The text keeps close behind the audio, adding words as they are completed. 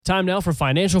Time now for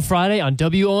Financial Friday on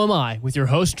WOMI with your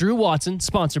host, Drew Watson,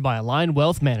 sponsored by Align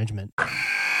Wealth Management.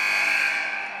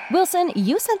 Wilson,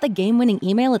 you sent the game-winning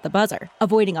email at the buzzer,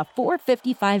 avoiding a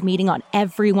 4:55 meeting on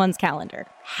everyone's calendar.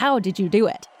 How did you do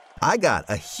it? I got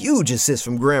a huge assist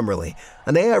from Grammarly,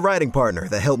 an AI writing partner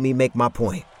that helped me make my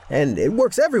point. And it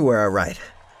works everywhere I write.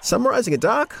 Summarizing a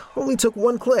doc only took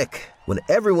one click. When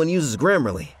everyone uses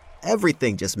Grammarly,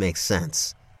 everything just makes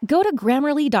sense. Go to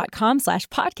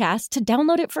Grammarly.com/podcast to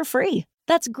download it for free.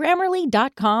 That's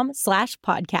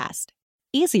Grammarly.com/podcast.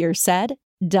 Easier said,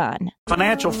 done.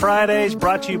 Financial Fridays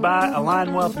brought to you by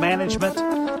Align Wealth Management.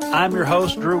 I'm your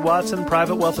host, Drew Watson,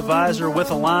 private wealth advisor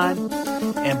with Align.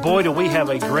 And boy, do we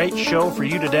have a great show for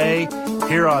you today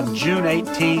here on June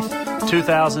 18th,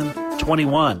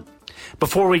 2021.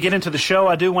 Before we get into the show,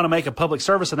 I do want to make a public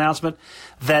service announcement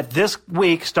that this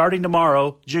week, starting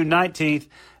tomorrow, June 19th,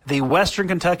 the Western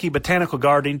Kentucky Botanical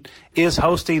Garden is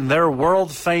hosting their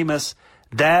world-famous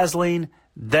Dazzling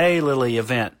Daylily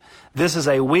event. This is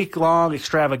a week-long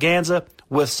extravaganza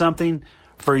with something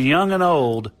for young and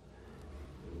old.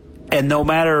 And no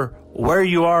matter where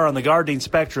you are on the gardening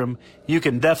spectrum, you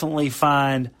can definitely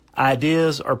find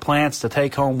ideas or plants to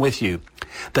take home with you.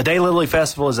 The Daylily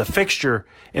Festival is a fixture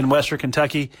in Western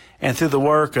Kentucky, and through the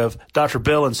work of Dr.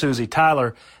 Bill and Susie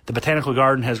Tyler, the Botanical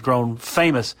Garden has grown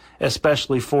famous,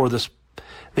 especially for the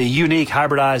unique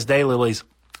hybridized daylilies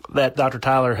that Dr.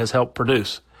 Tyler has helped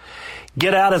produce.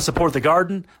 Get out and support the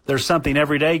garden. There's something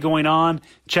every day going on.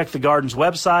 Check the garden's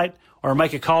website or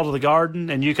make a call to the garden,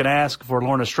 and you can ask for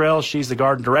Lorna Strell. She's the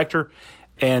garden director,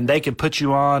 and they can put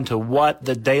you on to what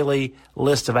the daily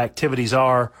list of activities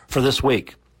are for this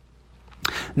week.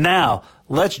 Now,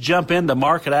 let's jump into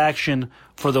market action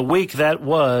for the week that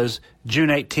was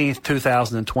June 18th,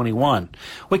 2021.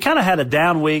 We kind of had a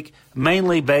down week,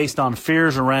 mainly based on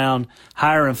fears around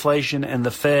higher inflation and the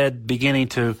Fed beginning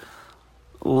to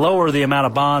lower the amount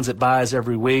of bonds it buys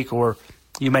every week, or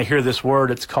you may hear this word,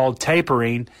 it's called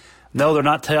tapering. No, they're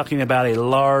not talking about a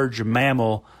large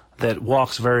mammal that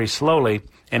walks very slowly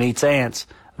and eats ants.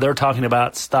 They're talking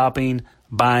about stopping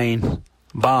buying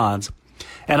bonds.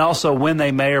 And also when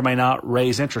they may or may not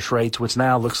raise interest rates, which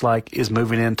now looks like is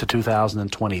moving into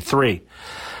 2023.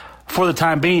 For the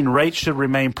time being, rates should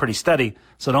remain pretty steady,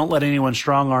 so don't let anyone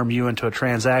strong-arm you into a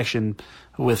transaction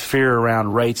with fear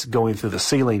around rates going through the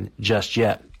ceiling just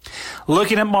yet.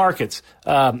 Looking at markets,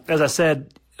 as I said,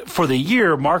 for the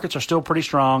year, markets are still pretty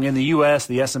strong. In the U.S.,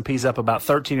 the S&P's up about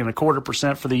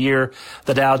 13.25% for the year,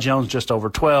 the Dow Jones just over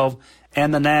 12,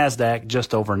 and the NASDAQ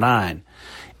just over 9.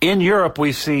 In Europe,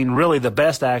 we've seen really the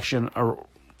best action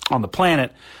on the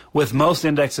planet, with most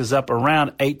indexes up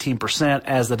around 18%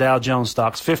 as the Dow Jones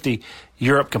Stocks 50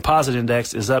 Europe Composite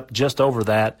Index is up just over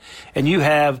that. And you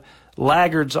have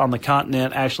laggards on the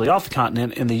continent, actually off the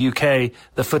continent in the UK,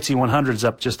 the FTSE 100 is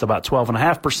up just about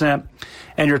 12.5%.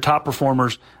 And your top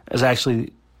performers is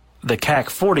actually the CAC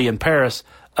 40 in Paris,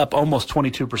 up almost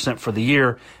 22% for the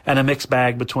year, and a mixed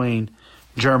bag between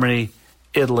Germany,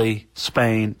 Italy,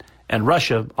 Spain, and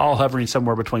Russia, all hovering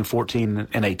somewhere between 14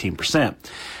 and 18%.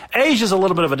 Asia's a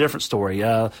little bit of a different story.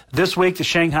 This week, the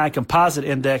Shanghai Composite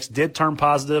Index did turn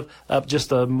positive, up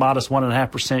just a modest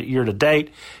 1.5% year to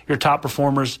date. Your top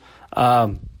performers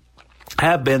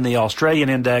have been the Australian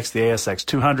Index, the ASX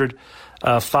 200,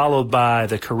 followed by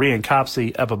the Korean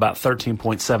KOSPI, up about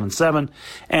 13.77,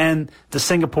 and the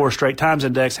Singapore Straits Times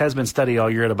Index has been steady all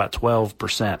year at about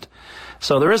 12%.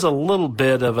 So there is a little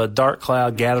bit of a dark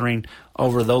cloud gathering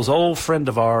over those old friend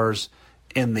of ours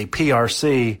in the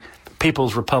PRC,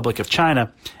 People's Republic of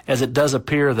China, as it does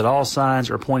appear that all signs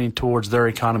are pointing towards their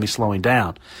economy slowing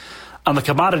down. On the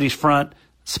commodities front,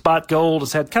 spot gold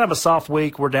has had kind of a soft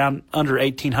week. We're down under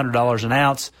 $1,800 an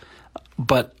ounce,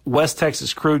 but West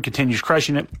Texas crude continues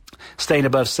crushing it, staying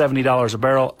above $70 a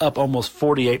barrel, up almost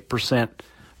 48%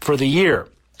 for the year.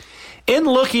 In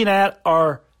looking at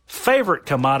our favorite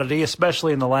commodity,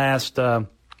 especially in the last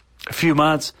few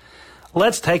months,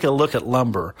 let's take a look at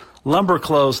lumber. Lumber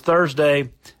closed Thursday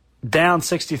down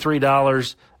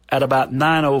 $63 at about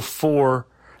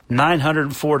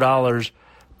 $904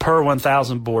 per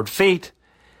 1,000 board feet,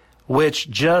 which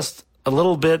just a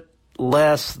little bit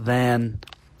less than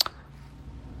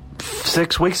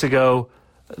 6 weeks ago,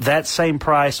 that same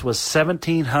price was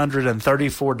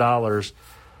 $1,734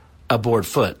 a board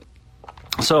foot.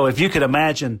 So if you could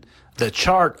imagine the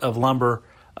chart of lumber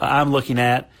I'm looking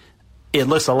at, it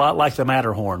looks a lot like the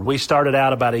Matterhorn. We started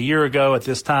out about a year ago at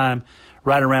this time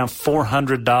right around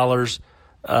 $400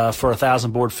 for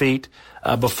 1,000 board feet.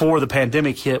 Before the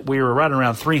pandemic hit, we were right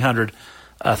around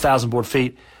 300,000 board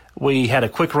feet. We had a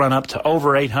quick run up to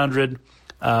over 800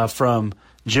 from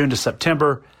June to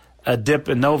September, a dip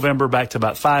in November back to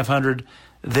about 500,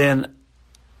 then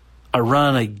a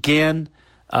run again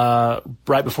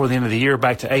right before the end of the year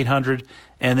back to 800,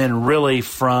 and then really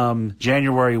from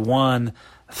January 1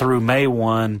 through May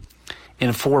 1,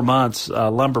 in 4 months,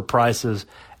 lumber prices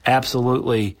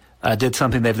absolutely did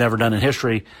something they've never done in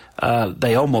history.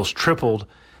 They almost tripled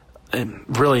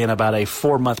really in about a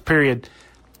 4-month period.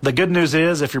 The good news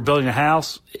is if you're building a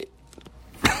house,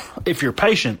 if you're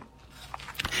patient,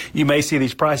 you may see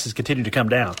these prices continue to come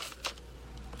down.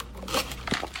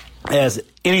 As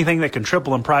anything that can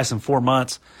triple in price in 4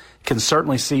 months can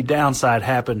certainly see downside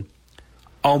happen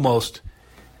almost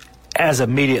as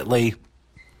immediately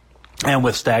and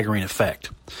with staggering effect.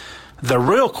 The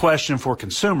real question for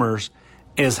consumers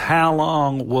is how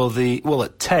long will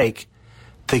it take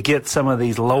to get some of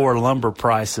these lower lumber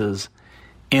prices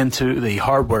into the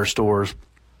hardware stores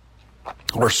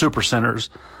or supercenters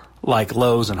like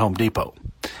Lowe's and Home Depot.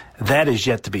 That is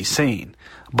yet to be seen.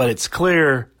 But it's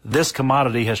clear this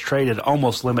commodity has traded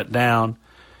almost limit down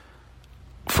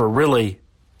for really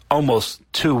almost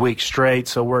 2 weeks straight.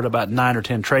 So we're at about 9 or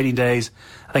 10 trading days.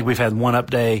 I think we've had one up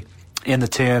day in the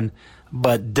 10,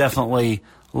 but definitely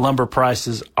lumber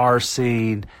prices are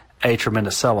seeing a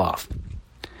tremendous sell-off.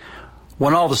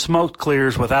 When all the smoke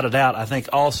clears, without a doubt, I think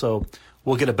also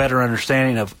we'll get a better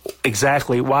understanding of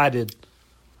exactly why did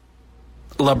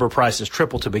lumber prices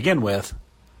triple to begin with,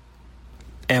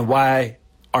 and why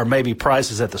are maybe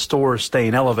prices at the stores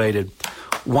staying elevated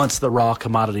once the raw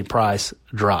commodity price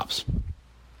drops.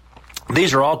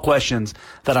 These are all questions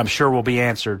that I'm sure will be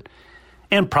answered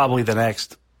in probably the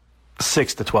next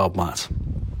 6 to 12 months.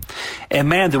 And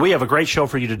man, do we have a great show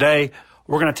for you today.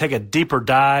 We're going to take a deeper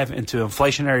dive into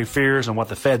inflationary fears and what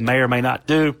the Fed may or may not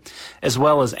do, as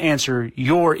well as answer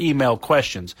your email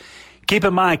questions. Keep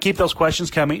in mind, keep those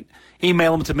questions coming.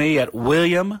 Email them to me at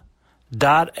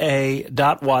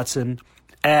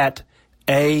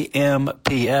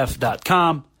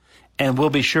william.a.watson@ampf.com, and we'll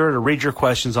be sure to read your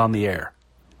questions on the air.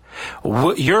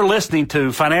 You're listening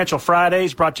to Financial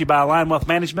Fridays, brought to you by Align Wealth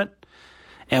Management,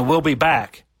 and we'll be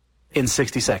back in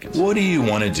 60 seconds. What do you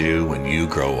want to do when you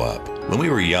grow up? When we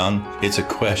were young, it's a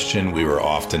question we were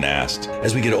often asked.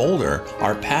 As we get older,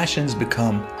 our passions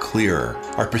become clearer,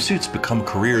 our pursuits become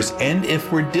careers, and if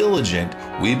we're diligent,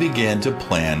 we begin to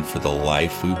plan for the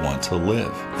life we want to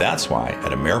live. That's why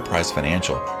at Ameriprise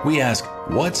Financial, we ask,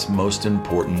 what's most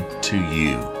important to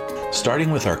you?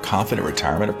 Starting with our Confident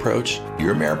Retirement approach,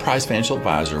 your Ameriprise Financial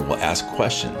Advisor will ask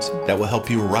questions that will help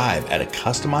you arrive at a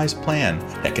customized plan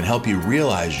that can help you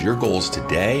realize your goals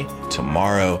today,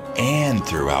 tomorrow, and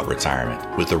throughout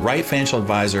retirement. With the right financial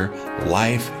advisor,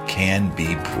 life can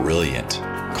be brilliant.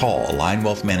 Call Align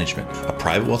Wealth Management, a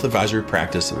private wealth advisory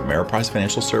practice of Ameriprise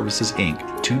Financial Services,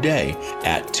 Inc., today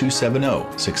at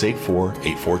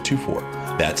 270-684-8424.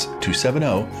 That's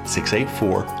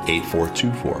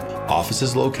 270-684-8424. Office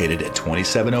is located at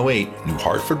 2708 New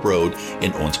Hartford Road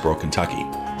in Owensboro, Kentucky.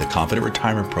 The Confident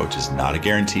Retirement approach is not a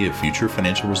guarantee of future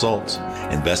financial results.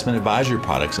 Investment advisory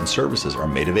products and services are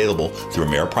made available through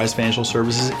Ameriprise Financial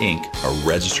Services, Inc., a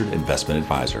registered investment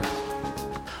advisor.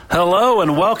 Hello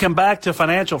and welcome back to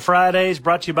Financial Fridays,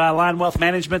 brought to you by Align Wealth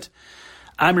Management.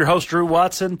 I'm your host, Drew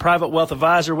Watson, private wealth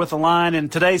advisor with Align. In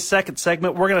today's second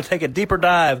segment, we're going to take a deeper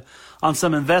dive on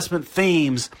some investment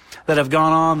themes that have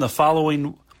gone on the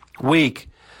following week.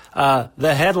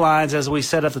 The headlines, as we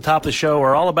said at the top of the show,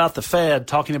 are all about the Fed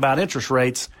talking about interest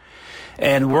rates,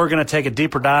 and we're going to take a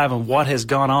deeper dive on what has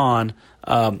gone on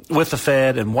with the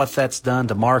Fed and what that's done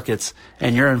to markets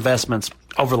and your investments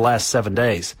over the last 7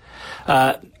 days.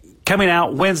 Coming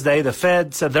out Wednesday, the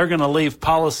Fed said they're going to leave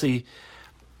policy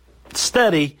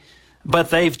steady, but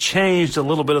they've changed a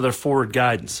little bit of their forward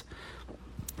guidance.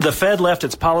 The Fed left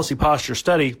its policy posture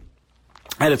study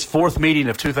at its fourth meeting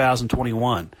of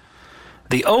 2021.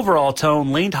 The overall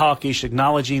tone leaned hawkish,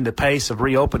 acknowledging the pace of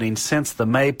reopening since the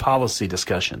May policy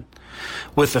discussion.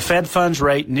 With the Fed funds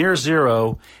rate near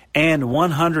zero and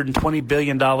 $120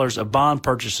 billion of bond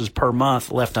purchases per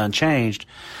month left unchanged,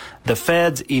 the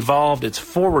Fed's evolved its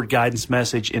forward guidance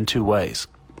message in two ways.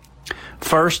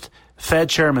 First, Fed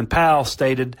Chairman Powell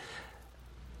stated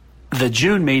the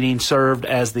June meeting served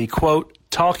as the, quote,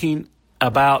 talking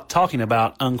about,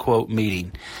 unquote,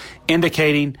 meeting,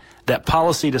 indicating that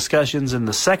policy discussions in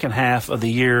the second half of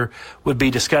the year would be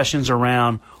discussions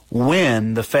around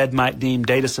when the Fed might deem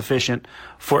data sufficient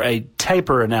for a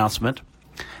taper announcement.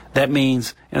 That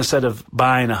means instead of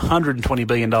buying $120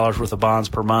 billion worth of bonds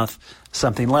per month,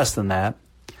 something less than that.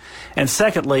 And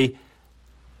secondly,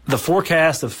 the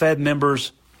forecast of Fed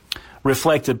members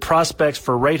reflected prospects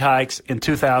for rate hikes in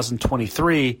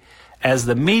 2023 as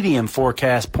the median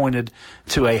forecast pointed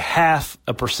to a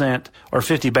 0.5% or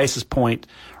 50 basis point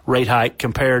rate hike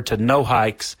compared to no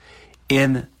hikes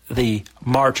in the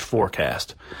March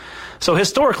forecast. So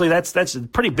historically, that's a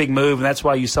pretty big move, and that's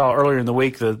why you saw earlier in the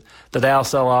week the Dow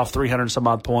sell off 300 some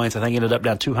odd points. I think ended up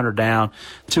down 200 down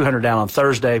on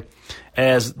Thursday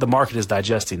as the market is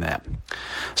digesting that.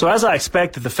 So as I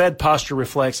expected, the Fed posture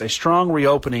reflects a strong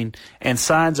reopening and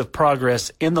signs of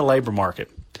progress in the labor market.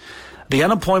 The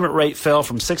unemployment rate fell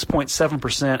from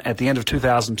 6.7% at the end of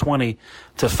 2020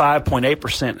 to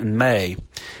 5.8% in May,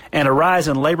 and a rise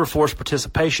in labor force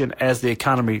participation as the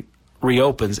economy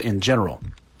reopens in general.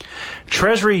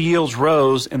 Treasury yields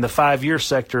rose in the 5-year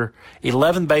sector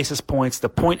 11 basis points to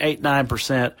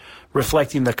 0.89%,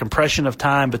 reflecting the compression of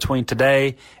time between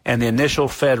today and the initial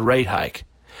Fed rate hike.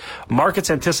 Markets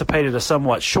anticipated a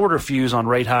somewhat shorter fuse on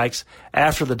rate hikes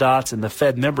after the dots in the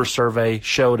Fed member survey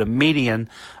showed a median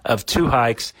of 2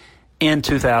 hikes in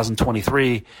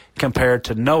 2023 compared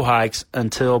to no hikes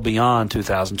until beyond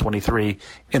 2023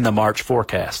 in the March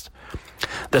forecast.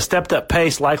 The stepped-up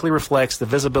pace likely reflects the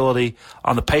visibility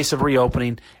on the pace of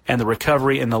reopening and the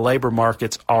recovery in the labor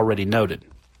markets already noted.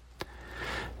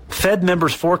 Fed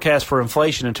members' forecast for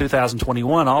inflation in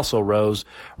 2021 also rose,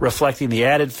 reflecting the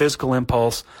added fiscal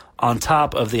impulse on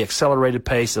top of the accelerated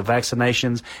pace of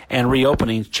vaccinations and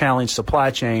reopening challenged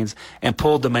supply chains and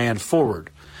pulled demand forward.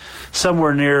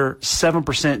 Somewhere near 7%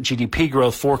 GDP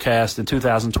growth forecast in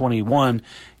 2021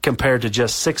 compared to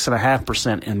just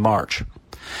 6.5% in March.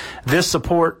 This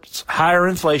supports higher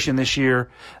inflation this year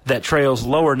that trails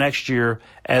lower next year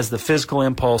as the fiscal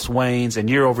impulse wanes and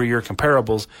year-over-year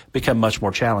comparables become much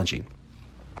more challenging.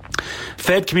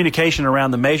 Fed communication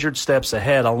around the measured steps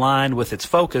ahead aligned with its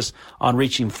focus on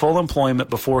reaching full employment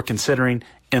before considering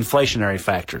inflationary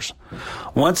factors.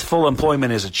 Once full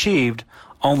employment is achieved,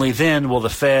 only then will the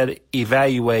Fed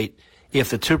evaluate if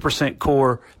the 2%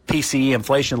 core PCE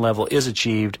inflation level is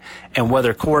achieved and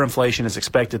whether core inflation is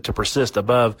expected to persist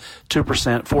above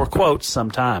 2% for, quote, some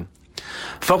time.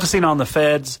 Focusing on the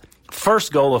Fed's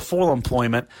first goal of full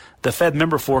employment, the Fed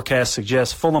member forecast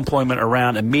suggests full employment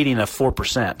around a median of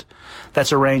 4%.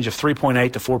 That's a range of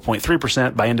 3.8 to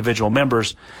 4.3% by individual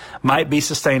members, might be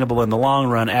sustainable in the long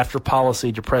run after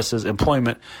policy depresses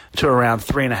employment to around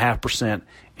 3.5%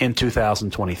 in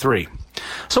 2023.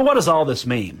 So what does all this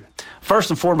mean?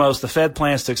 First and foremost, the Fed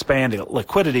plans to expand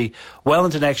liquidity well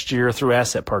into next year through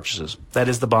asset purchases. That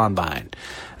is the bond buying.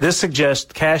 This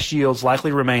suggests cash yields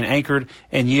likely remain anchored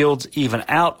and yields even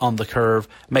out on the curve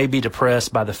may be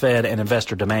depressed by the Fed and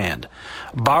investor demand.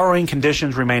 Borrowing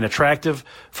conditions remain attractive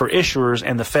for issuers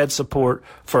and the Fed's support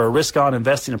for a risk-on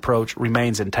investing approach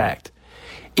remains intact.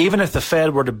 Even if the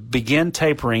Fed were to begin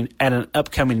tapering at an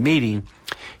upcoming meeting,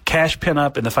 cash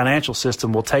pent-up in the financial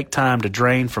system will take time to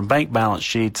drain from bank balance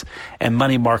sheets and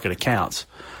money market accounts.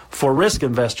 For risk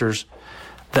investors,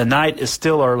 the night is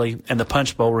still early and the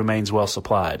punch bowl remains well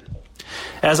supplied.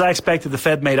 As I expected, the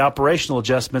Fed made operational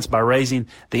adjustments by raising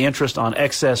the interest on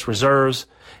excess reserves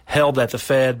held at the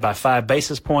Fed by 5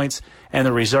 basis points and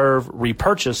the reserve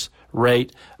repurchase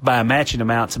rate by a matching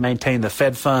amount to maintain the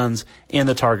Fed funds in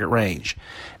the target range.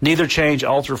 Neither change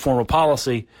altered formal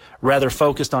policy, rather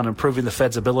focused on improving the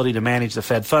Fed's ability to manage the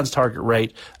Fed funds target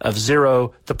rate of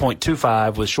 0 to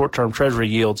 0.25 with short-term Treasury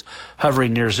yields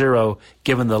hovering near zero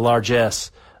given the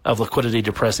largesse of liquidity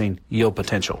depressing yield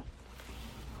potential.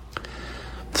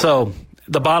 So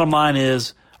the bottom line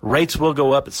is rates will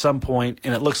go up at some point,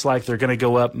 and it looks like they're going to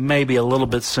go up maybe a little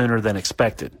bit sooner than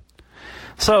expected.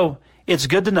 So it's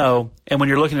good to know, and when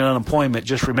you're looking at unemployment,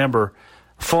 just remember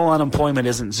full unemployment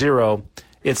isn't zero.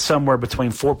 It's somewhere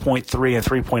between 4.3 and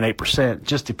 3.8%,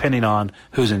 just depending on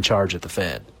who's in charge at the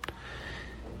Fed.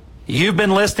 You've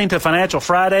been listening to Financial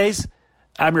Fridays.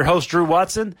 I'm your host, Drew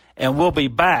Watson, and we'll be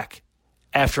back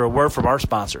after a word from our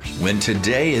sponsors. When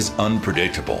today is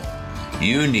unpredictable,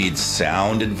 you need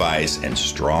sound advice and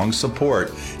strong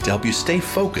support to help you stay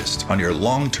focused on your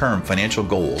long-term financial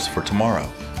goals for tomorrow.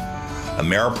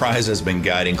 Ameriprise has been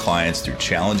guiding clients through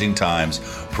challenging times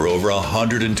for over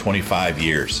 125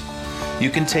 years. You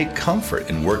can take comfort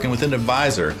in working with an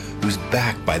advisor who's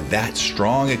backed by that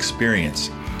strong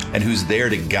experience and who's there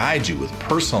to guide you with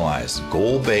personalized,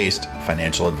 goal-based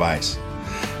financial advice.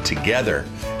 Together,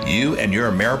 you and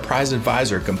your Ameriprise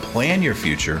advisor can plan your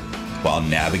future while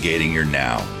navigating your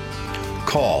now.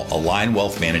 Call Align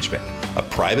Wealth Management, a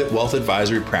private wealth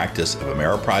advisory practice of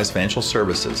Ameriprise Financial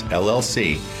Services,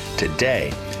 LLC,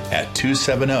 today at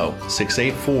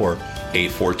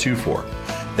 270-684-8424.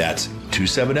 That's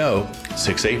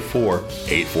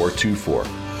 270-684-8424.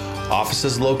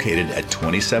 Offices located at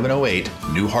 2708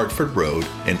 New Hartford Road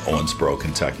in Owensboro,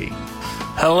 Kentucky.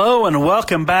 Hello and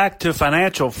welcome back to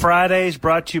Financial Fridays,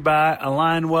 brought to you by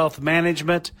Align Wealth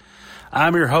Management.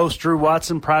 I'm your host, Drew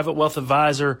Watson, Private Wealth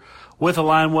Advisor with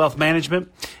Align Wealth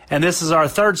Management. And this is our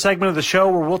third segment of the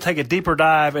show where we'll take a deeper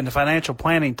dive into financial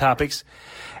planning topics.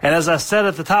 And as I said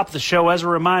at the top of the show, as a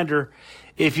reminder,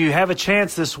 if you have a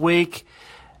chance this week,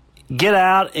 get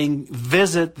out and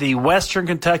visit the Western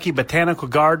Kentucky Botanical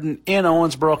Garden in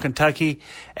Owensboro, Kentucky,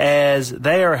 as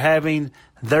they are having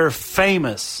their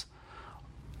famous,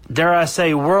 dare I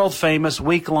say, world famous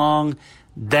week-long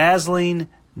Dazzling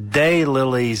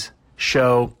Daylilies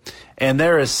show. And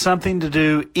there is something to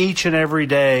do each and every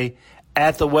day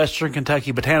at the Western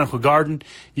Kentucky Botanical Garden.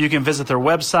 You can visit their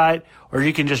website, or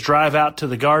you can just drive out to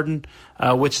the garden,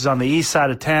 which is on the east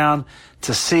side of town,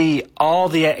 to see all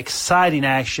the exciting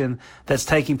action that's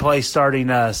taking place starting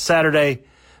Saturday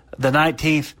the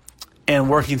 19th and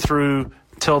working through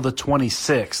till the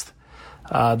 26th.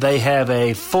 They have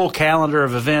a full calendar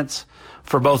of events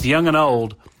for both young and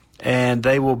old, and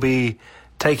they will be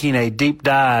taking a deep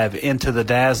dive into the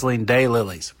Dazzling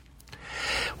Daylilies.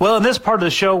 Well, in this part of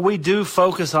the show, we do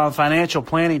focus on financial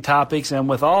planning topics, and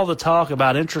with all the talk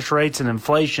about interest rates and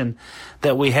inflation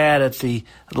that we had at the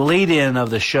lead-in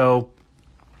of the show,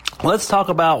 let's talk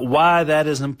about why that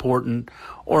is important,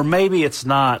 or maybe it's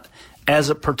not, as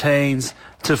it pertains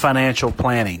to financial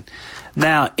planning.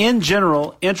 Now, in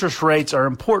general, interest rates are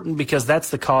important because that's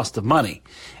the cost of money.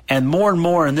 And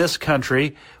more in this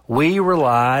country, we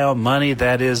rely on money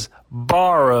that is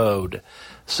borrowed.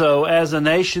 So as a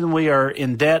nation, we are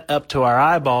in debt up to our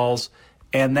eyeballs,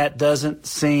 and that doesn't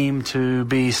seem to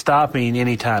be stopping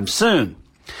anytime soon.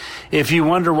 If you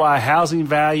wonder why housing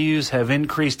values have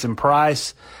increased in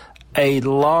price, a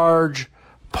large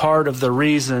part of the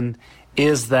reason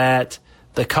is that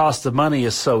the cost of money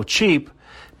is so cheap,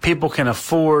 people can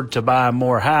afford to buy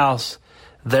more house,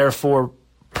 therefore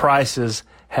prices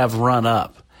have run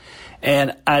up.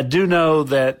 And I do know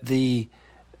that the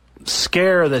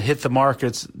scare that hit the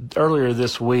markets earlier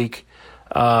this week,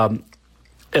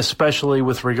 especially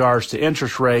with regards to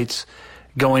interest rates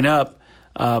going up,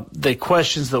 the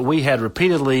questions that we had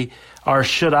repeatedly are,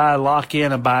 should I lock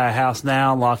in and buy a house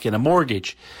now and lock in a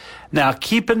mortgage? Now,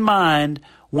 keep in mind,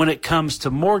 when it comes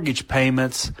to mortgage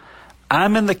payments,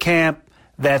 I'm in the camp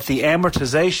that the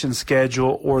amortization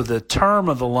schedule or the term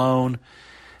of the loan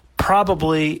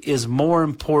probably is more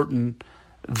important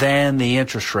than the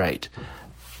interest rate.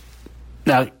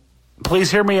 Now,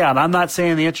 please hear me out. I'm not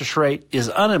saying the interest rate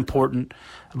is unimportant,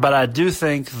 but I do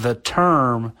think the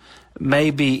term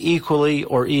may be equally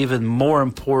or even more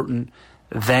important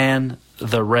than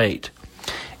the rate.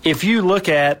 If you look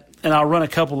at, and I'll run a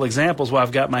couple examples while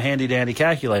I've got my handy-dandy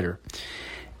calculator.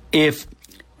 If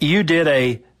you did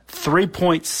a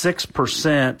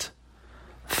 3.6%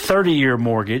 30-year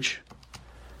mortgage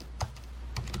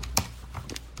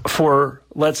for,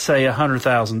 let's say,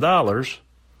 $100,000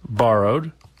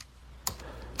 borrowed,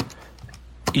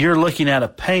 you're looking at a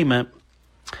payment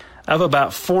of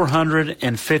about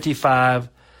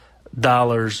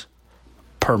 $455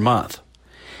 per month.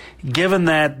 Given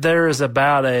that there is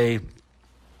about a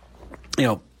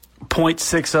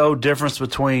 0.60 difference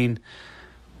between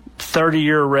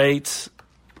 30-year rates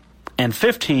and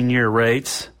 15-year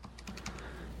rates,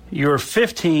 your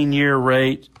 15-year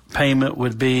rate payment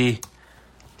would be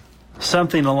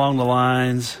something along the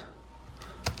lines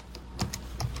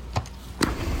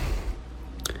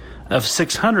of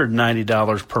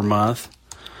 $690 per month.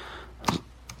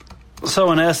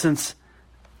 So in essence,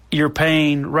 you're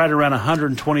paying right around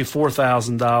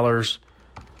 $124,000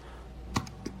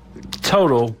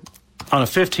 total on a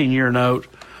 15-year note,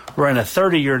 where in a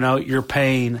 30-year note, you're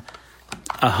paying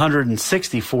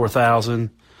 $164,000.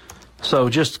 So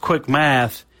just quick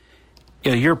math,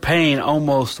 you're paying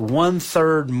almost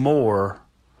 1/3 more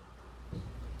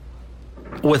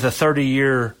with a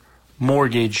 30-year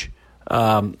mortgage,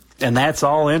 and that's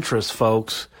all interest,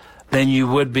 folks, than you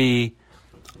would be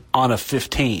on a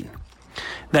 15.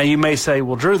 Now, you may say,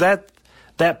 well, Drew, that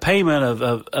payment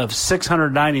of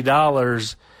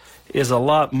 $690 is a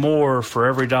lot more for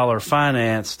every dollar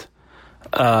financed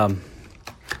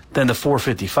than the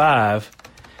 $455.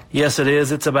 Yes, it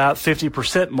is. It's about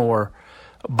 50% more.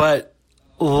 But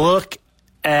look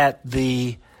at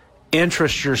the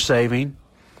interest you're saving,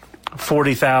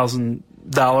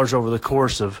 $40,000 over the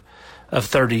course of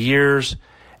 30 years,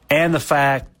 and the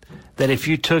fact that if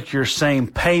you took your same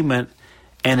payment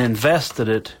and invested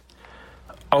it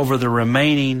over the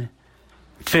remaining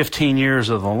 15 years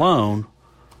of the loan,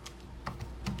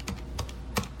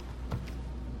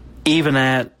 even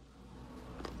at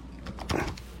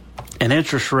an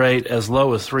interest rate as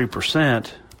low as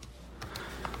 3%,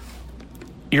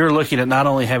 you're looking at not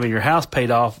only having your house paid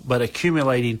off, but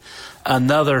accumulating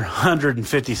another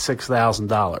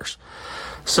 $156,000.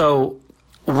 So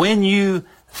when you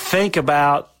think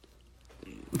about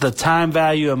the time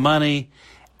value of money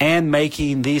and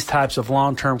making these types of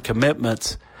long-term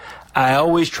commitments, I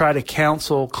always try to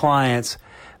counsel clients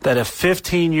that a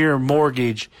 15-year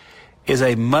mortgage is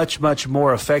a much, much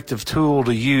more effective tool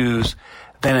to use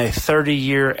than a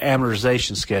 30-year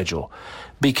amortization schedule.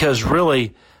 Because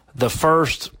really, the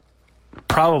first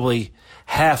probably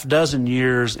half dozen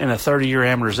years in a 30-year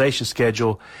amortization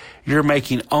schedule, you're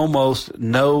making almost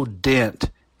no dent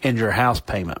in your house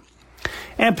payment.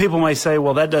 And people may say,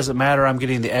 well, that doesn't matter. I'm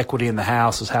getting the equity in the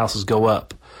house as houses go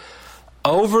up.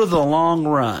 Over the long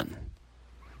run,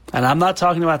 and I'm not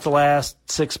talking about the last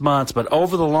 6 months, but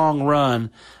over the long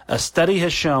run, a study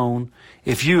has shown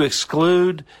if you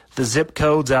exclude the zip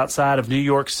codes outside of New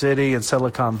York City and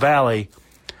Silicon Valley,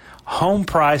 home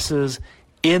prices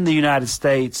in the United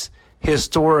States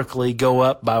historically go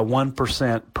up by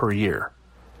 1% per year.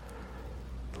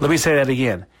 Let me say that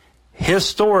again.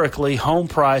 Historically, home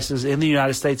prices in the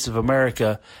United States of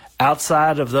America,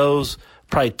 outside of those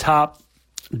probably top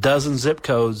dozen zip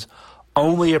codes,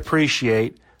 only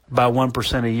appreciate by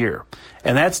 1% a year.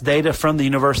 And that's data from the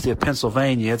University of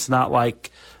Pennsylvania. It's not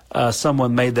like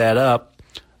someone made that up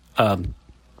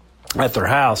at their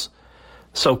house.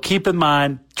 So keep in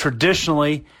mind,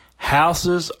 traditionally,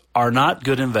 houses are not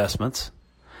good investments.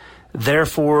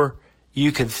 Therefore,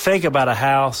 you could think about a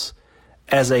house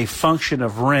as a function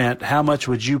of rent. How much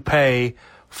would you pay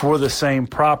for the same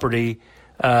property,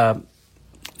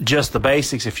 just the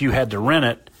basics if you had to rent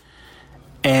it,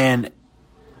 and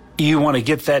you want to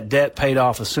get that debt paid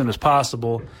off as soon as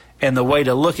possible. And the way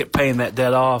to look at paying that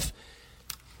debt off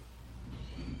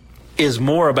is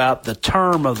more about the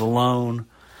term of the loan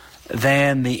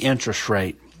than the interest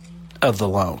rate of the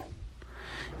loan.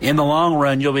 In the long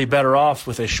run, you'll be better off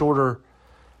with a shorter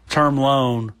term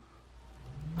loan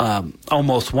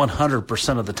almost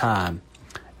 100% of the time.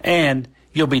 And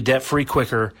you'll be debt-free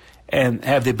quicker and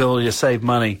have the ability to save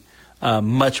money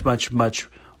much, much, much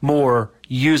more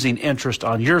using interest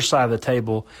on your side of the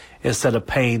table instead of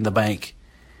paying the bank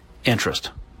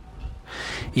interest.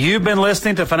 You've been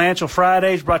listening to Financial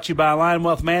Fridays, brought to you by Align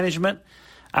Wealth Management.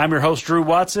 I'm your host, Drew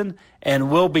Watson, and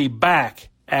we'll be back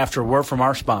after a word from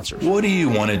our sponsors. What do you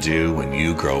want to do when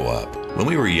you grow up? When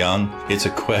we were young, it's a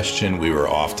question we were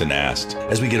often asked.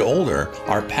 As we get older,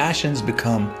 our passions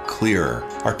become clearer,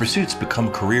 our pursuits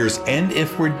become careers, and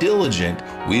if we're diligent,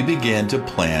 we begin to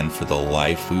plan for the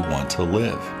life we want to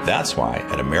live. That's why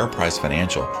at Ameriprise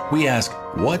Financial, we ask,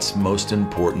 what's most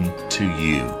important to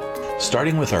you?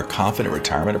 Starting with our confident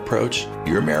retirement approach,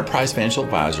 your Ameriprise Financial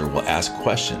Advisor will ask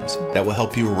questions that will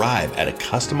help you arrive at a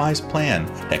customized plan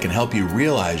that can help you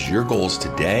realize your goals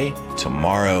today,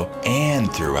 tomorrow,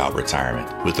 and throughout retirement.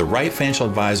 With the right financial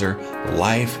advisor,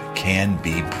 life can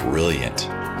be brilliant.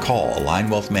 Call Align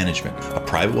Wealth Management, a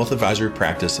private wealth advisory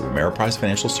practice of Ameriprise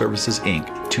Financial Services,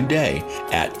 Inc., today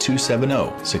at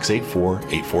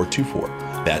 270-684-8424.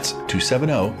 That's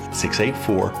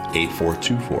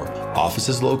 270-684-8424. Office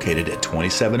is located at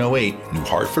 2708 New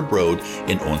Hartford Road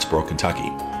in Owensboro, Kentucky.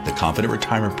 The Confident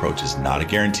Retirement Approach is not a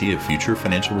guarantee of future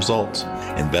financial results.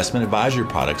 Investment advisory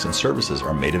products and services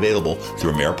are made available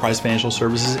through Ameriprise Financial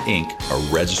Services, Inc., a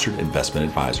registered investment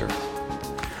advisor.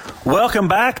 Welcome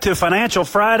back to Financial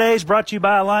Fridays, brought to you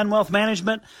by Align Wealth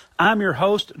Management. I'm your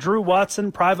host, Drew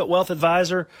Watson, private wealth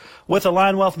advisor with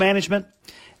Align Wealth Management.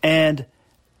 And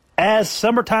as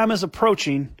summertime is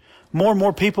approaching, more and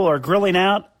more people are grilling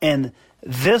out, and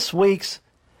this week's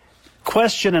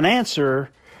question and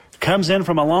answer comes in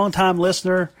from a longtime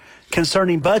listener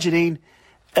concerning budgeting,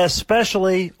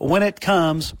 especially when it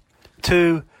comes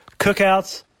to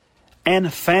cookouts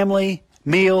and family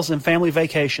meals and family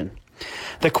vacation.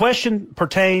 The question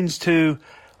pertains to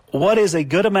what is a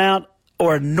good amount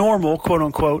or a normal,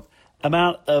 quote-unquote,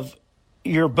 amount of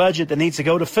your budget that needs to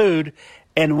go to food,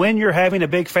 and when you're having a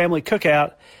big family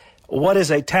cookout, what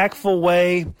is a tactful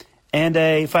way and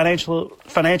a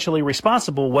financially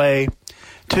responsible way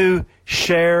to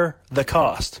share the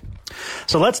cost?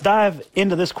 So let's dive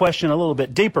into this question a little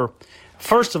bit deeper.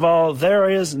 First of all, there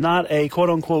is not a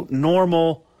quote-unquote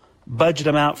normal budget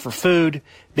amount for food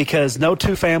because no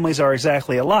two families are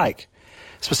exactly alike.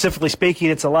 Specifically speaking,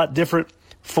 it's a lot different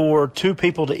for two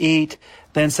people to eat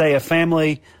than, say, a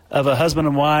family of a husband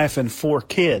and wife and 4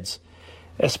 kids.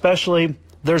 Especially,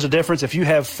 there's a difference if you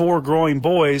have 4 growing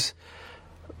boys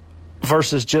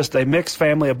versus just a mixed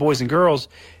family of boys and girls.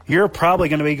 You're probably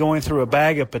going to be going through a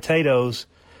bag of potatoes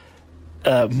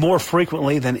more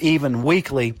frequently than even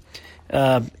weekly.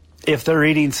 if they're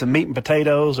eating some meat and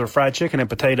potatoes or fried chicken and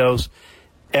potatoes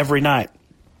every night.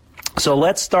 So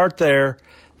let's start there,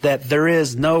 that there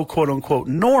is no quote-unquote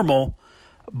normal,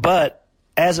 but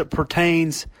as it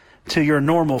pertains to your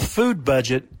normal food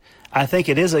budget, I think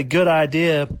it is a good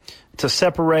idea to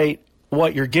separate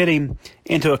what you're getting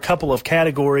into a couple of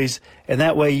categories, and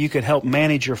that way you can help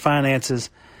manage your finances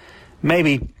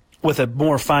maybe with a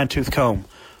more fine-tooth comb.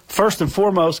 First and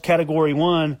foremost, category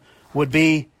one would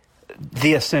be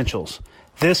the essentials.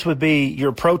 This would be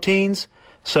your proteins.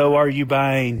 So are you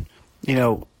buying,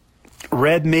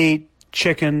 red meat,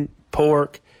 chicken,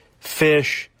 pork,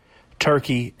 fish,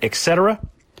 turkey, etc.?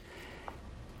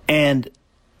 And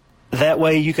that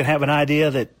way you can have an idea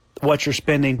that what you're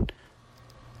spending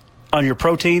on your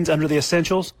proteins under the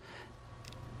essentials.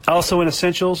 Also in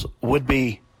essentials would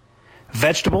be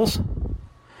vegetables.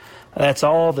 That's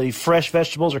all the fresh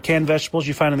vegetables or canned vegetables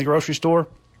you find in the grocery store.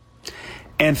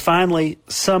 And finally,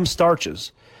 some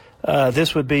starches.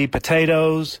 This would be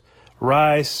potatoes,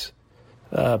 rice,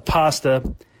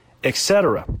 pasta,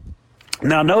 etc.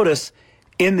 Now notice,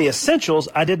 in the essentials,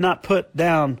 I did not put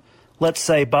down, let's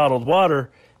say, bottled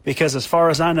water, because as far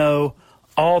as I know,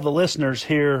 all the listeners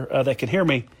here that can hear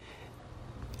me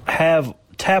have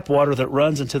tap water that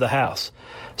runs into the house.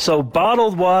 So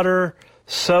bottled water,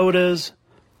 sodas,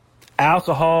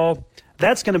 alcohol,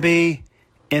 that's going to be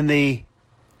in the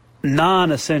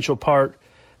non-essential part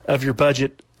of your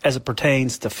budget as it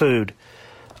pertains to food.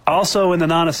 Also in the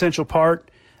non-essential part,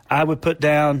 I would put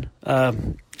down,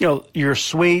 your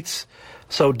sweets,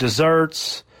 so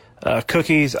desserts,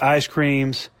 cookies, ice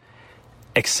creams,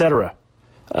 etc.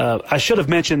 I should have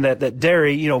mentioned that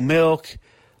dairy, milk,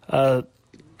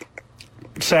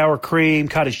 sour cream,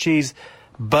 cottage cheese,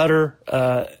 butter,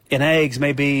 and eggs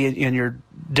may be in your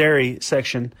dairy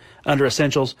section under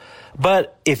essentials.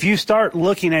 But if you start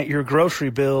looking at your grocery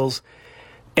bills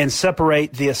and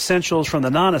separate the essentials from the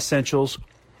non-essentials,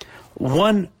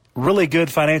 one really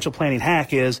good financial planning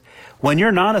hack is when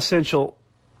your non-essential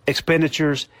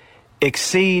expenditures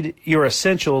exceed your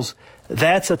essentials,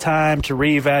 that's a time to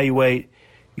reevaluate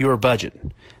your budget,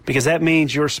 because that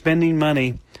means you're spending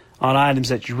money on items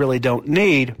that you really don't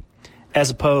need as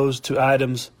opposed to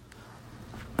items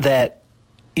that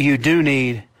you do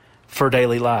need for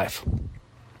daily life.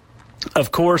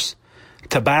 Of course,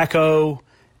 tobacco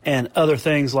and other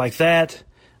things like that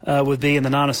would be in the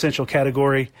non-essential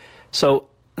category. So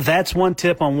that's one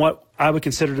tip on what I would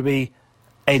consider to be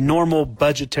a normal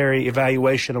budgetary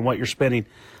evaluation of what you're spending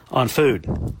on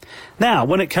food. Now,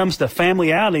 when it comes to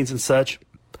family outings and such,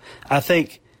 I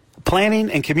think planning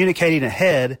and communicating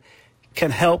ahead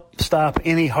can help stop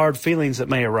any hard feelings that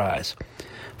may arise.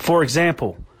 For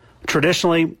example,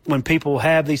 traditionally, when people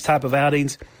have these type of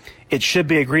outings, it should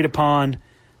be agreed upon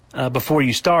before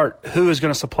you start who is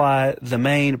going to supply the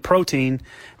main protein,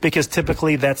 because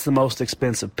typically that's the most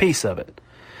expensive piece of it.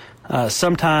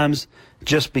 Sometimes,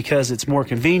 just because it's more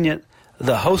convenient,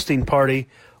 the hosting party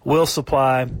will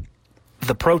supply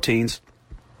the proteins,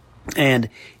 and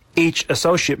each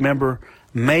associate member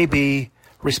may be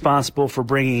responsible for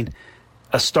bringing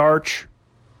a starch,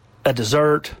 a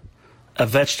dessert, a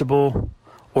vegetable,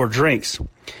 or drinks.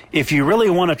 If you really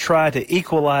want to try to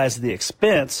equalize the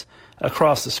expense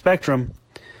across the spectrum,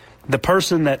 the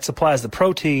person that supplies the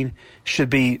protein should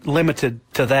be limited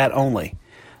to that only.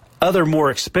 Other more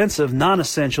expensive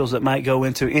non-essentials that might go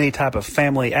into any type of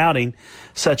family outing,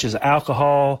 such as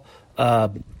alcohol,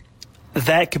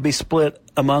 that could be split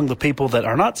among the people that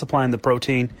are not supplying the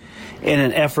protein in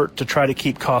an effort to try to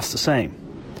keep costs the same.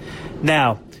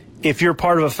 Now, if you're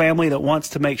part of a family that wants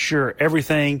to make sure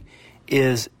everything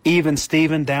is even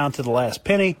Steven down to the last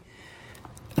penny,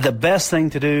 the best thing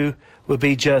to do would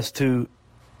be just to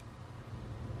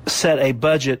set a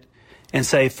budget and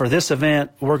say, for this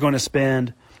event, we're going to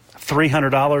spend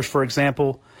 $300, for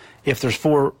example. If there's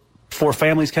four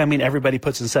families coming, everybody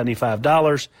puts in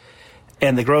 $75,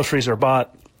 and the groceries are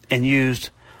bought and used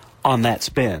on that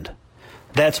spend.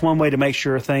 That's one way to make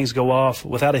sure things go off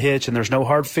without a hitch and there's no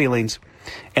hard feelings,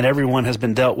 and everyone has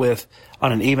been dealt with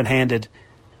on an even-handed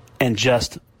and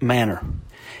just manner.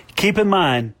 Keep in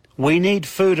mind, we need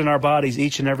food in our bodies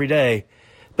each and every day,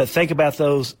 but think about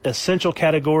those essential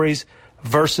categories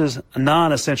versus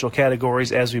non-essential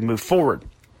categories as we move forward.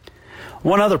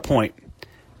 One other point,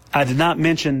 I did not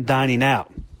mention dining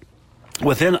out.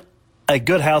 Within a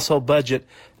good household budget,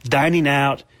 dining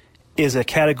out is a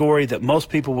category that most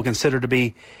people will consider to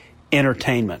be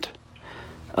entertainment.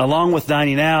 Along with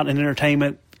dining out and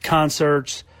entertainment,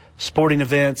 concerts, sporting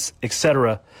events,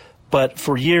 etc. But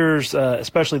for years,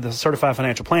 especially the certified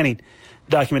financial planning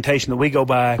documentation that we go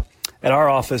by at our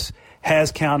office,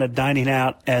 has counted dining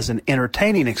out as an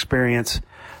entertaining experience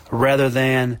rather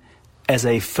than as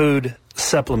a food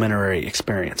supplementary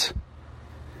experience.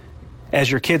 As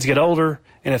your kids get older,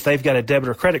 and if they've got a debit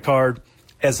or credit card,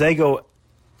 as they go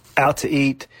out to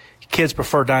eat, kids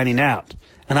prefer dining out.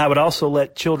 And I would also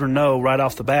let children know right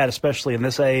off the bat, especially in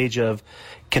this age of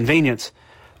convenience,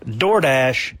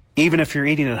 DoorDash, even if you're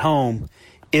eating at home,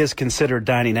 is considered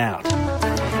dining out.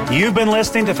 You've been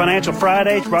listening to Financial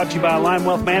Fridays, brought to you by Align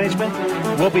Wealth Management.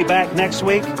 We'll be back next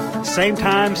week, same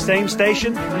time, same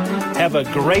station. Have a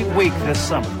great week this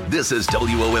summer. This is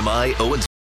WOMI Owens.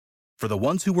 For the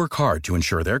ones who work hard to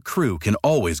ensure their crew can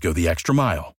always go the extra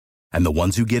mile, and the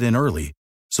ones who get in early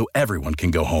so everyone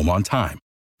can go home on time,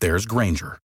 there's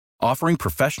Grainger, offering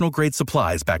professional-grade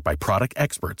supplies backed by product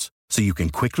experts so you can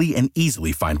quickly and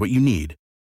easily find what you need.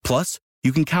 Plus,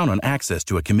 you can count on access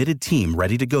to a committed team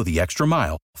ready to go the extra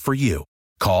mile for you.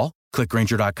 Call, click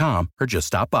Grainger.com, or just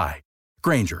stop by.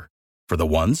 Grainger, for the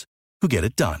ones who get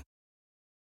it done.